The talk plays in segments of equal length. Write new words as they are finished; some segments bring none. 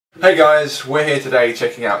Hey guys, we're here today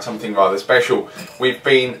checking out something rather special. We've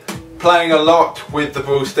been playing a lot with the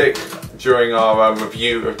BrawlStick during our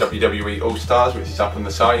review of WWE All Stars, which is up on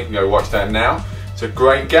the site. You can go watch that now. It's a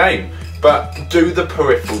great game, but do the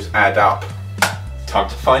peripherals add up? Time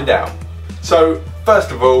to find out. So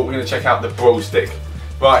first of all, we're going to check out the BrawlStick.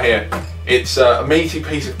 Right here, it's a meaty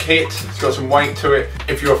piece of kit. It's got some weight to it.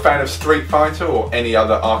 If you're a fan of Street Fighter or any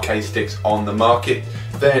other arcade sticks on the market,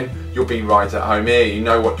 then you'll be right at home here. You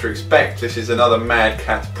know what to expect. This is another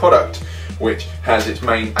MadCatz product, which has its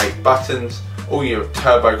main 8 buttons, all your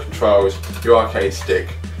turbo controls, your arcade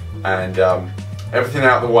stick, and everything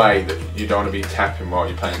out of the way that you don't want to be tapping while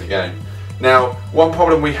you're playing the game. Now, one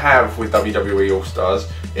problem we have with WWE All Stars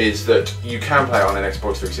is that you can play on an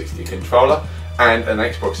Xbox 360 controller, and an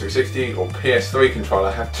Xbox 360 or PS3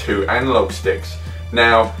 controller have 2 analog sticks.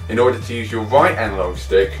 Now, in order to use your right analog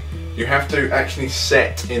stick, you have to actually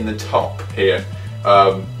set in the top here.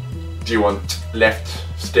 Do you want left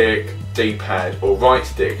stick, D-pad or right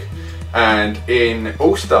stick? And in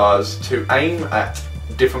All Stars, to aim at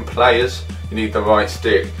different players, you need the right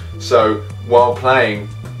stick. So while playing,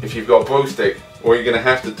 if you've got a BrawlStick, all you're going to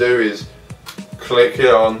have to do is click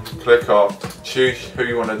it on, click off, choose who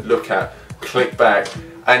you want to look at, click back,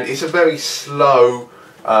 and it's a very slow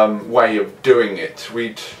way of doing it.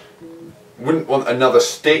 Wouldn't want another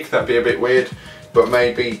stick, that'd be a bit weird, but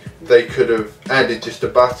maybe they could have added just a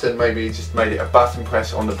button, maybe just made it a button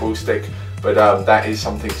press on the BrawlStick, but that is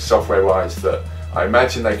something software wise that I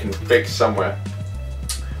imagine they can fix somewhere,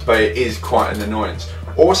 but it is quite an annoyance.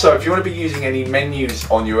 Also, if you want to be using any menus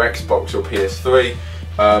on your Xbox or PS3,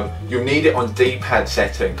 you'll need it on D-pad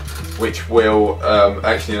setting, which will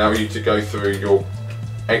actually allow you to go through your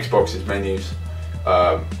Xbox's menus,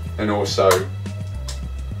 and also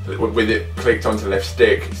with it clicked onto the left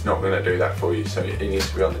stick, it's not going to do that for you, so it needs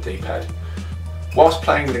to be on the D-pad. Whilst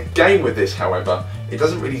playing the game with this, however, it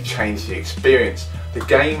doesn't really change the experience. The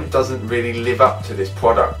game doesn't really live up to this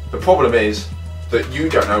product. The problem is that you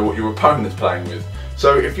don't know what your opponent's playing with.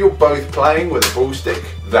 So if you're both playing with a BrawlStick,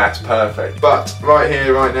 that's perfect. But right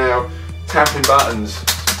here, right now, tapping buttons,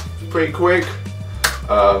 pretty quick,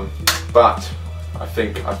 but I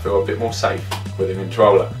think I feel a bit more safe with a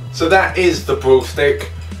controller. So that is the BrawlStick.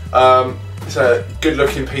 It's a good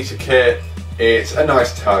looking piece of kit. It's a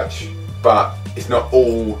nice touch, but it's not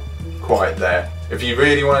all quite there. If you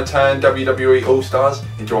really want to turn WWE All Stars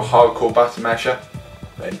into a hardcore button masher,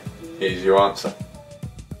 then here's your answer.